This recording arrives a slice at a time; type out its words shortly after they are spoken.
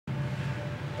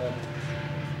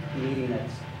a meeting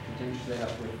that's potentially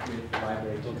up with the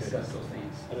library to discuss those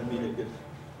things. I don't mean it good.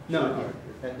 No,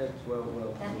 that's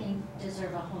well. That may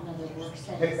deserve a whole nother work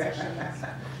study session.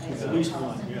 At least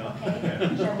one, yeah.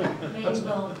 Okay,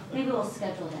 so maybe we'll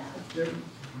schedule that. Yeah,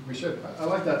 we should. I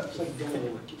like that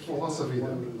philosophy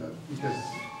because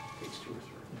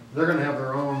they're going to have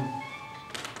their own.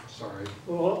 Sorry.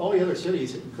 Well, all the other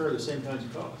cities incur the same kinds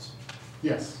of costs.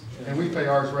 Yes, and we pay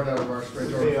ours right out of our straight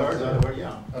We pay ours out of our,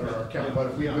 yeah. Out of our account. Yeah. But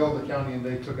if we Yeah. build the county and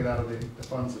they took it out of the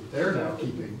funds that they're now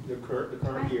keeping, The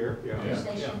current year, yeah. Which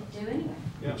they Yeah. should do anyway.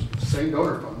 Yeah. same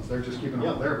donor funds, they're just keeping them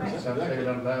Yeah. on there. Right. We just have to take it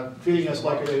out of that. Feeding us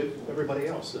like everybody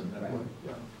else, and Right.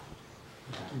 yeah.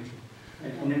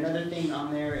 And another thing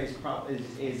on there is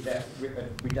that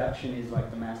reduction is like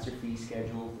the master fee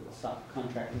schedule, stop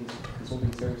contracting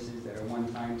consulting services that are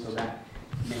one time, so that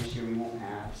next year we won't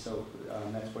have. So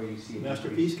that's where you see it. Master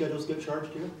fee schedules get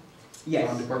charged here?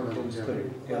 Yes, Department, it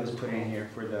was put in here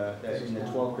for in the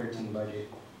 12-13 budget.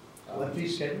 What fee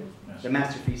schedule? The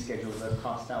master fee schedule, the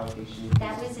cost allocation.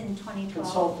 That was in 2012.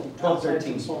 Consultant.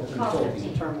 12-13. Consultant.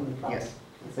 12-13. Determine the cost. Yes,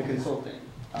 the consultant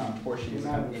portion is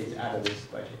out of this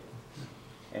budget.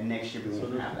 And next year we So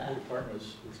won't the have that. department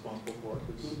is responsible for it.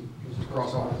 It's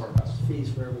Across all departments. Fees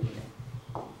for everything.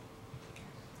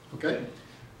 Okay.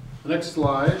 The next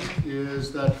slide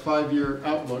is that 5-year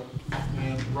outlook.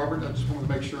 And Robert, I just wanted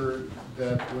to make sure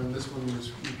that when this one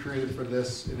was created for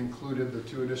this, it included the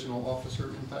 2 additional officer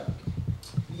impact.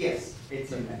 Yes,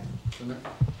 it's in there. It's in there?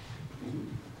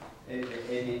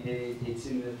 It's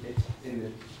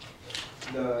in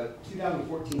the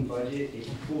 2014 budget. It's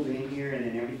pulled in here, and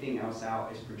then everything else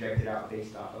out is projected out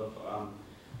based off of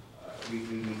we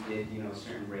did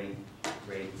certain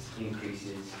rates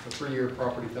increases. A 3-year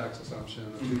property tax assumption,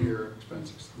 a 2-year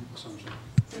expense assumption.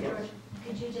 So George,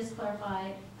 could you just clarify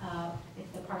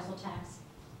if the parcel tax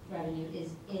revenue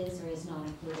is or is not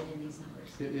included in these numbers?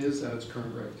 It is at its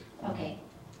current rate. Okay,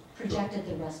 projected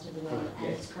the rest of the way at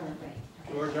Yes. its current rate.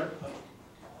 Okay. George,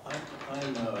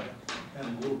 I'm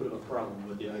having a little bit of a problem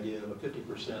with the idea of a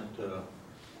 50%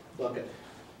 bucket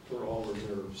for all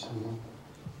reserves.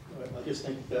 I just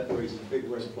think that raises a big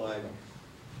red flag.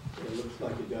 It looks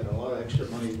like you've got a lot of extra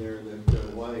money there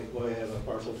that why have a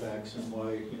parcel tax, and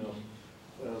why,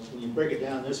 when you break it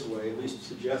down this way, at least it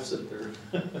suggests that there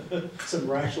are some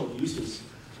rational uses,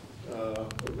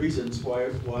 reasons why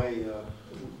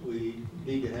we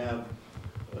need to have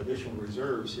additional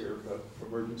reserves here for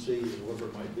emergencies or whatever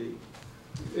it might be.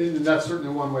 And that's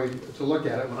certainly one way to look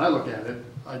at it. When I look at it,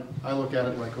 I look at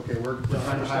it like, okay, we're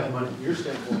trying to hide money. Your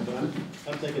standpoint, but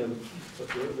I'm thinking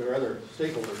of there are other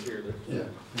stakeholders here that. Yeah.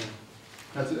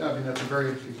 That's a very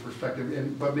interesting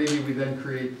perspective. But maybe we then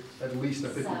create at least a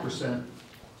 50%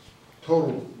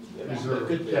 total reserve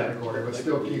category, but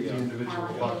still keep the individual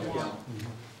buckets.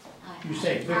 You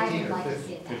say 15 I would or like to 50?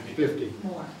 see it that. 50.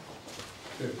 More.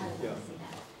 50. I would like Yeah. to see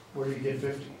that. Where do you get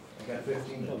 50? I got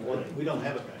 15 and 20. We don't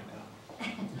have it right now.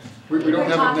 We don't We're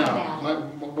have it talking now.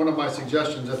 about One of my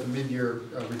suggestions at the mid-year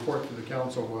report to the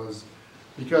council was,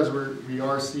 because we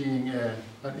are seeing an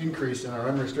increase in our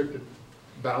unrestricted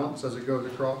balance as it goes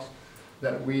across,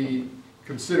 that we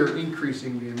consider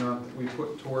increasing the amount that we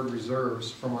put toward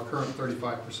reserves from our current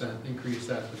 35%, increase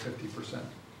that to 50%.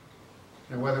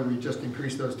 And whether we just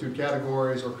increase those 2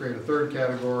 categories or create a 3rd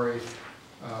category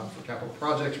for capital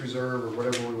projects reserve or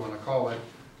whatever we want to call it,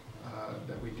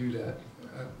 that we do that.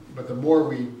 But the more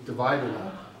we divide it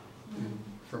up,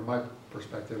 from my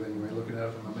perspective anyway, looking at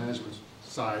it from the management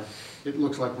side, it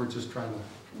looks like we're just trying to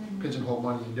pigeonhole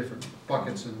money in different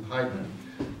buckets and hide them.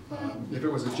 If it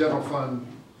was a general fund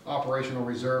operational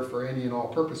reserve for any and all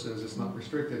purposes, it's not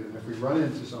restricted. And if we run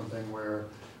into something where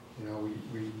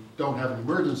we don't have an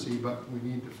emergency, but we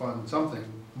need to fund something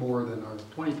more than our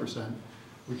 20%,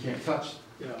 we can't touch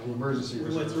Yeah, the emergency we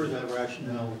reserve. went through that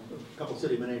rationale a couple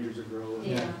city managers ago.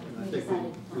 Yeah, And I we think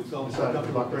decided we felt Decided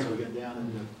comfortable buckets. breaking it down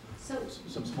into So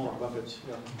some smaller buckets.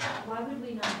 Yeah. why would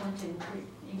we not want to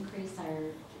increase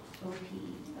our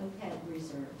OPEB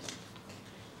reserves?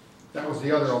 That was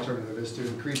the other alternative, is to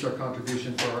increase our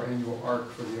contribution for our annual ARC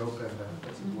for the OPEB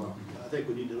benefits as well. I think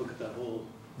we need to look at that whole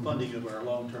funding of our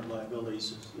long-term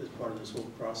liabilities as part of this whole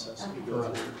process that we go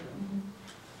Correct. through.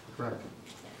 Correct.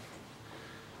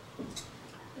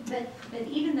 But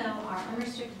even though our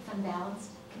unrestricted fund balance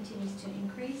continues to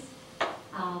increase,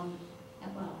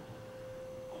 well,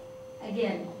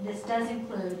 again, this does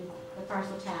include the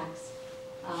parcel tax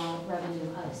revenue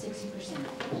of 60%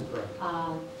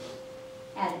 Correct.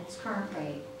 at its current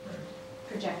rate,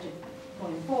 projected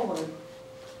going forward.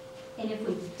 And if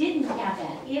we didn't have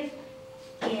that, if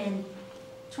in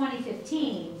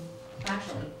 2015,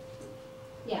 actually,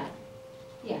 yeah,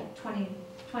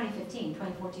 2015,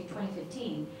 2014,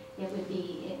 2015, it would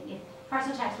be, if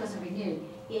parcel tax wasn't renewed,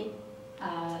 it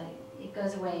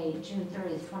goes away June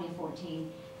 30th,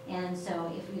 2014. And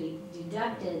so if we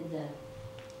deducted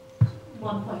the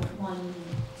 1.1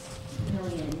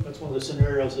 million, That's one of the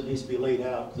scenarios that needs to be laid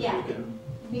out. That Yeah. we can,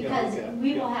 because okay,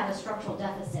 we will yeah. have a structural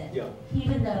deficit, Yeah,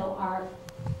 even though our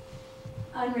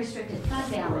unrestricted fund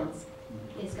balance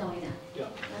is going up. yeah.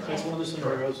 Okay. That's one of the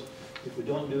scenarios. If we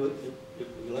don't do it, if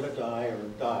we let it die or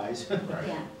it dies,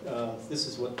 Yeah, this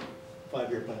is what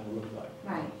 5-year plan will look like.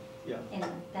 right. Yeah. And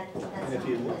that's not And if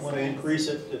you what this want to is. increase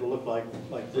it, it'll look like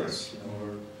this, you know, or.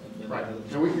 and then Right,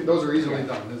 the- and those are easily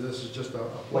done, this is just a.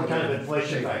 What kind of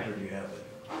inflation factor do you have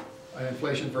there?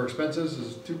 Inflation for expenses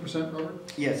is 2%, Robert?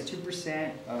 Yes,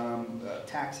 2%,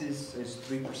 taxes is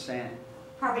 3%.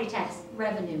 Property tax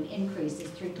revenue increase is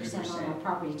 3% on our 3%.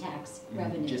 property tax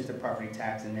revenue. Just the property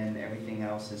tax, and then everything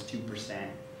else is 2%.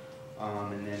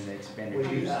 And then the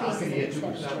expenditure. Well, how can you get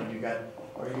Increases in 2% when you got,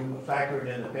 are you factoring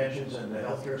in the pensions and the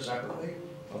healthcare separately?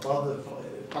 Above the,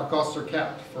 Our costs are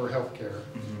capped for healthcare,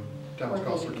 town's Or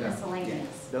costs the are capped.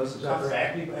 miscellaneous. Those is that for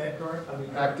active and current? I mean,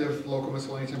 Active local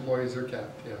miscellaneous employees are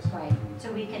capped, yes. Right,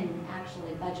 so we can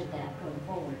actually budget that going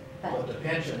forward, But but the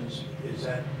pensions, is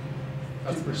that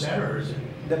 2% or is it?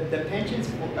 The pensions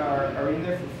are in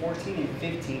there for 14 and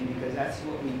 15 because that's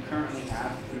what we currently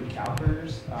have through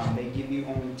CalPERS. They give you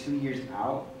only 2 years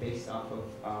out based off of.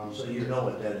 So you know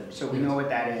what that is? So we know what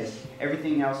that is.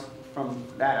 Everything else from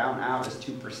that on out is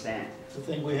 2%. The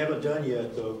thing we haven't done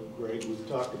yet, though, Greg, we've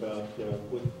talked about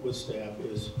with staff,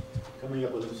 is coming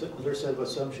up with another set of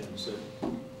assumptions that,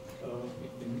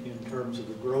 in terms of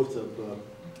the growth of the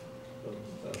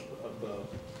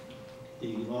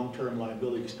long-term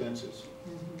liability expenses,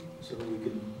 so that we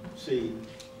can see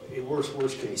a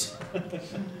worst case,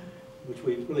 which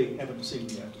we really haven't seen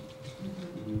yet.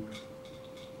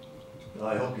 Well,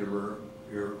 I hope your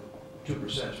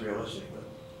 2% is realistic, but.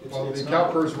 Well, It's the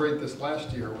not- CalPERS rate this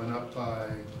last year went up by,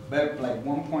 But like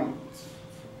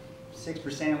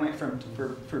 1.6% went from, for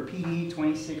PD,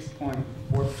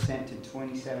 26.4% to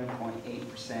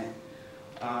 27.8%.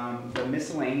 The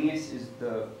miscellaneous is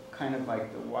the kind of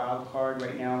like the wild card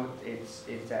right now. It's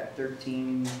at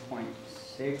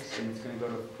 13.6 and it's gonna go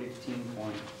to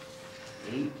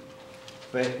 15.8.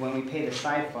 But when we pay the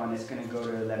side fund, it's gonna go to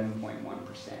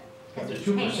 11.1%. But the Because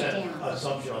we're paying it 2% down.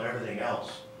 assumption on everything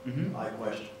else, I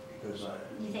question, because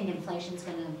You think inflation's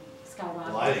gonna skyrocket?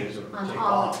 well, I think it's going On to take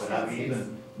all off, but I mean, expenses.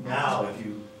 even now, if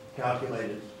you calculate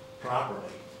it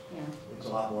properly, Yeah, it's a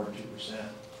lot more than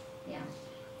 2%. yeah.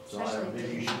 So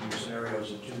maybe you should do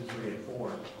scenarios of 2, 3, and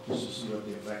 4, just to see what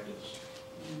the effect is.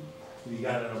 You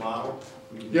got it in a model?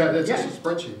 yeah, that's Yeah. just a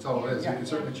spreadsheet, that's all it is. You Yeah. can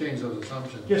certainly change those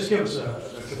assumptions. Just give us a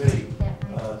committee,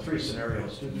 Definitely. 3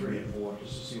 scenarios, 2, 3, and 4,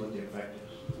 just to see what the effect is.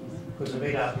 Because it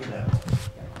may not be that.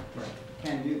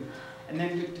 Can do. And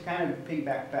then to kind of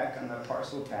piggyback back on the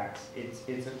parcel tax, it's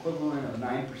equivalent of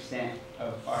 9%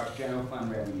 of our general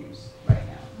fund revenues right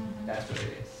now. That's what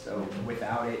it is. So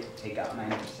without it, take out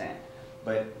 9%.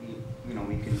 But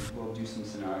we'll do some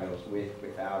scenarios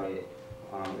without it.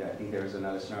 I think there was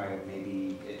another scenario,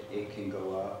 maybe it can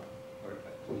go up, or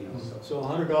so. So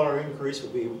 $100 increase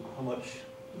would be how much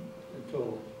in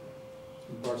total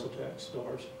in parcel tax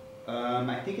dollars?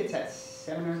 I think it's at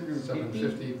 750.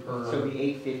 750 per. So it'd be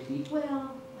 850.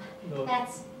 Well, No,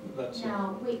 that's, that's,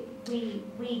 no, we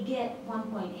get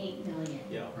 1.8 million.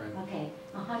 yeah, Right. Okay,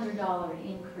 $100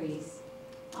 increase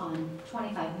on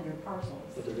 2,500 parcels.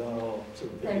 but they're not all.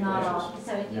 sort of They're not all, parcels.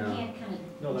 so you No. can't kind of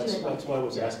No, do that's it like why I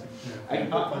was Yeah. asking. I-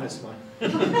 That's fine. You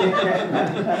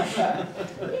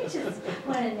just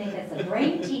want to make us a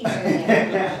brain teaser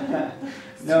there.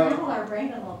 No. Scramble our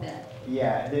brain a little bit.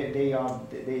 Yeah, they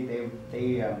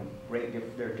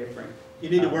rate, they're different. You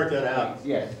need to work that out.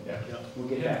 Yes, Yeah. Yeah. we'll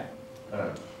get that.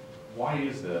 Why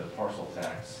is the parcel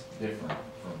tax different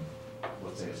from,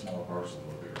 let's say, a smaller parcel to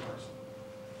a bigger parcel?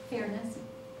 Fairness.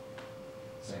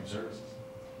 Same services.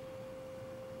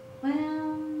 Well,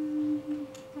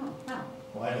 oh, wow.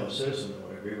 Well, I know a citizen that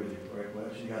would agree with you, right? Well,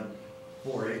 she got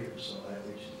 4 acres, so I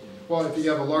think she. Well, if you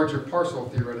have a larger parcel,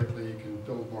 theoretically, you can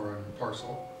build more on your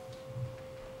parcel.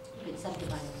 You could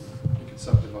subdivide it. You can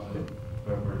subdivide it.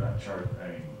 But we're not charged, I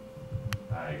mean,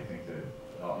 I think that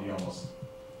you almost,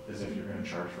 as if you're gonna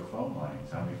charge for phone lines.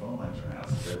 How many phone lines are in a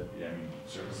house? I mean,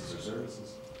 services are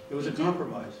services. It was a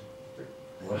compromise.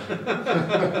 What?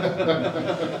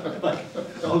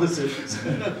 All decisions.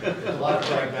 There's a lot of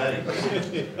pragmatic.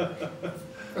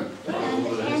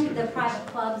 And the private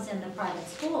clubs and the private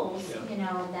schools, Yeah.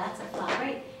 that's a flat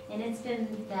rate. And it's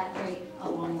been that rate a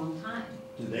long, long time.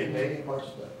 Do they pay any parcel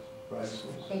tax, private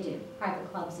schools? They do, private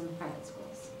clubs and private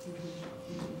schools.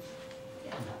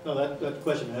 Yeah. No, that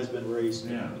question has been raised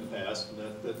in Yeah. the past,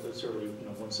 and that's certainly,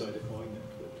 one side of the coin.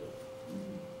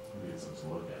 Maybe it's something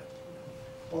to look at.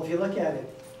 Well, if you look at it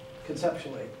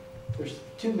conceptually, there's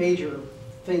two major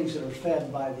things that are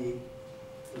fed by the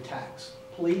tax,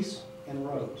 police and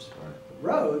roads.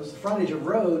 Roads, the frontage of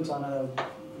roads on a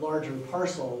larger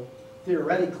parcel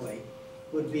theoretically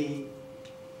would be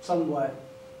somewhat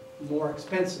more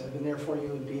expensive, and therefore you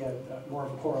would be more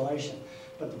of a correlation.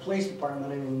 But the police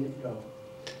department, I mean,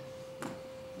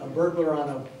 a burglar on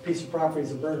a piece of property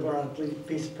is a burglar on a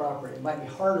piece of property. It might be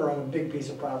harder on a big piece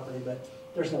of property, but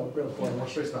there's no real More correlation.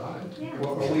 space to hide. Yeah.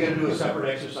 Well, are we gonna do a separate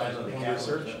exercise on the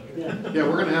capital? Yeah. Yeah,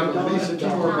 we're gonna have at least two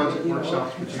more budget You know,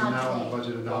 workshops between now and the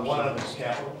budget One of adoption. them's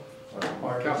capital, or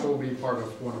part Capital will be part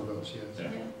of one of those, yes. Yeah.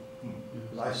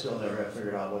 Because I still never have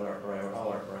figured out what how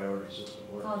our priority system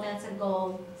works. Well, that's a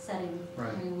goal setting.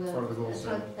 Right, I mean, we'll- part of the goal that's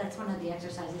setting. what- That's one of the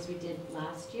exercises we did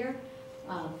last year,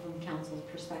 from council's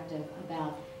perspective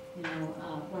about,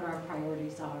 what our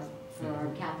priorities are for our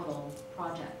capital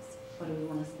projects. What do we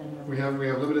want to spend our? We have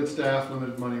limited staff,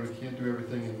 limited money, we can't do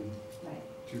everything in Right.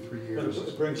 2-3 But years.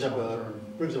 it brings up long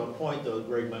term. a point, though,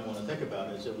 Greg might want to think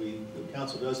about, is that the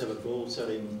council does have a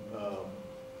goal-setting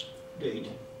date,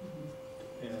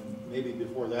 Mhm. and maybe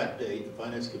before that date, the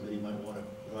finance committee might want to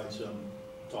provide some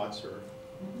thoughts or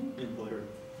Mhm. input or,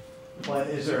 But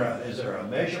is there a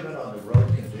measurement on the road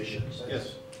conditions?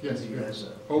 yes. Yes, That's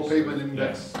a- whole pavement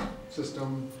index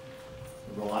system,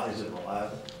 Is it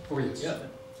reliable? oh yes. Yeah.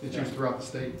 It's used throughout the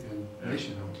state and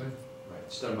nation, I would say. Right,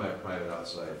 it's done by a private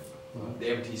outside. Uh-huh. The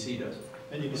MTC does it.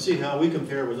 And you can see how we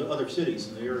compare with other cities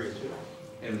in the area, too.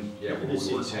 And, yeah, It where is-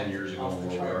 we were 10 years ago and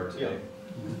where we are today.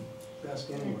 Best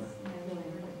Yes, anywhere. yeah, really,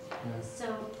 really. Yeah.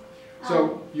 So.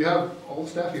 So you have all the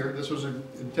staff here. This was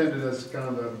intended as kind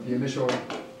of the initial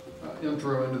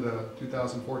intro into the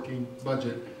 2014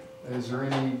 budget. Is there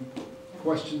any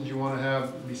questions you want to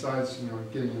have besides,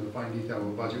 getting into the fine detail of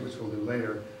the budget, which we'll do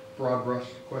later? Broad brush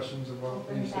questions of We'll what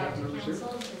bring any it back staff to members here?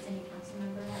 council. Does any council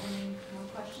member have any more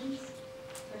questions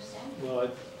for staff? Well,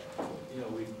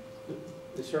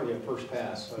 it's certainly a first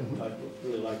pass. Mhm. I'd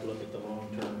really like to look at the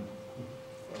long-term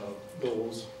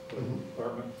goals for the Mhm.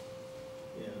 department.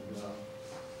 And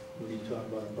we need to talk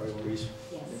about our priorities.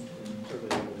 Yes. And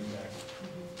certainly we'll impact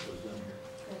Mhm. what's done here.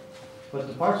 Good. But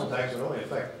the parcel tax would only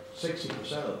affect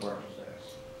 60% of the parcel tax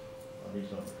on these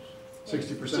numbers.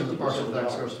 60% of the 60% parcel of the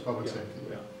tax dollars. goes to public Yeah, safety.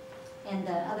 yeah. And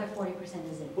the other 40%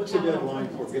 is in. What's the capital deadline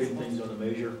for improvements. getting things on the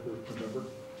measure for November?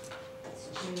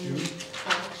 It's June?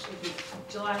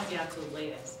 July's the absolute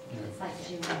latest. It's like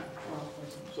June 12th or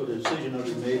something. So the decision will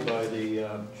be made by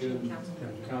the June Council.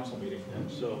 council meeting, then.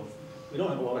 So we don't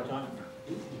have a lot of time.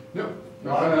 No,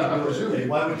 no, Why would you I do it- presume.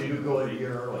 Why would you go a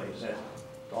year early? Is that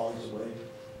always the way?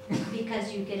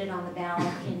 Because you get it on the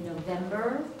ballot in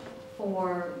November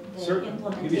for the Give you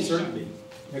implementation. certainty.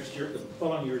 Next year, the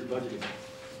following year's budgeting.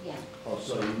 Yeah, Oh,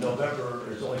 so in November,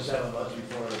 there's only 7 months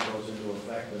before it goes into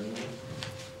effect, and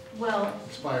well,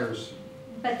 Expires.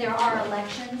 but there are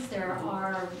elections, there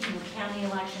are, county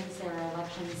elections, there are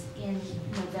elections in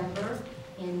November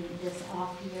in this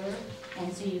off year,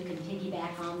 and so you can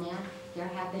piggyback on that. There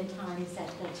have been times that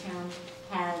the town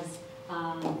has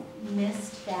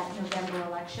missed that November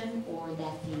election, or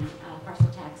that the parcel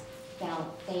tax ballot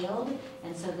failed,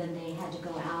 and so then they had to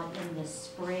go out in the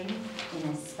spring in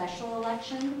a special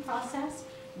election process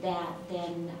that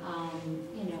then,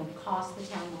 cost the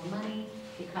town more money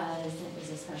because it was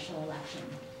a special election.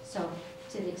 So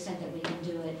to the extent that we can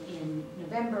do it in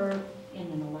November in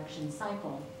an election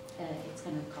cycle, it's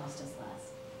gonna cost us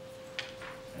less.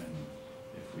 And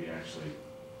if we actually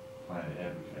plan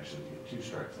ahead, we can actually get 2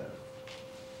 strikes out.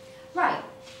 Right,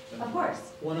 of course,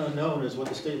 One unknown is what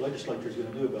the state legislature is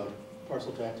going to do about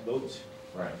parcel tax votes.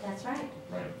 Right, that's right.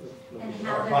 right. And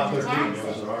how Our they're Prop gonna 13, tax there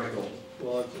was it. an article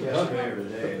Well, yesterday or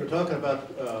today. they're talking about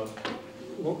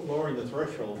lowering the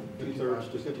threshold,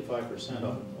 2/3 to 55%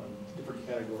 on different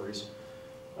categories.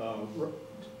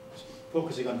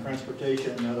 Focusing on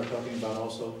transportation, now they're talking about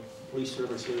also police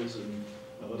services and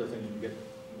other things you can get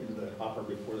into the hopper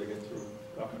before they get through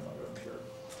talking about it, I'm sure.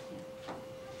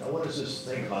 Now, what does this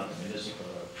thing about the municipal,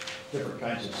 different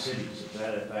kinds of cities, is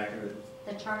that a factor?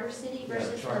 The charter city Yeah,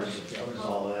 versus. the charter city, what is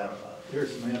all that about?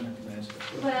 Here's the man who can answer.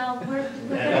 Well, we're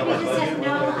Yeah, gonna be but- discussing,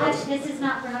 no, but- this is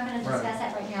not, we're not gonna discuss Right.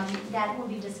 that right now. That will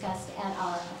be discussed at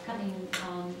our upcoming,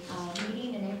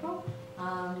 meeting in April,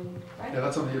 right? Yeah,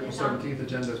 that's on the April It's on- 17th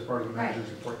agenda as part of the Right.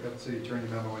 manager's report. Got the city attorney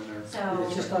memo in there. So,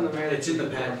 It's just on the manager. It's in the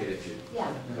packet if you,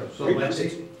 yeah, so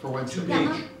it's For Wednesday.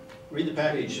 Yeah. Read the page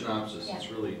package. synopsis, it's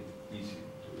really easy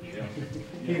to read.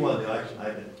 He won the election, I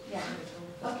did. yeah.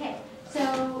 Okay,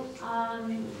 so,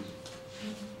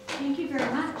 thank you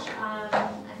very much. I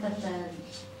thought the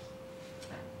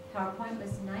PowerPoint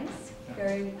was nice,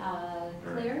 very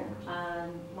clear, a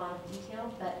lot of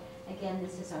detail, but again,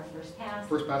 this is our first pass.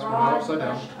 First pass, we're not Broad upside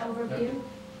down. brush overview.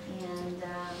 And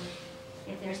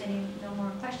if there's no more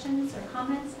questions or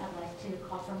comments, I'd like to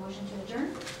call for a motion to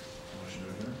adjourn. Motion to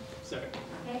adjourn? Second.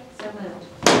 Okay, so moved.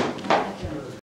 Adjourned.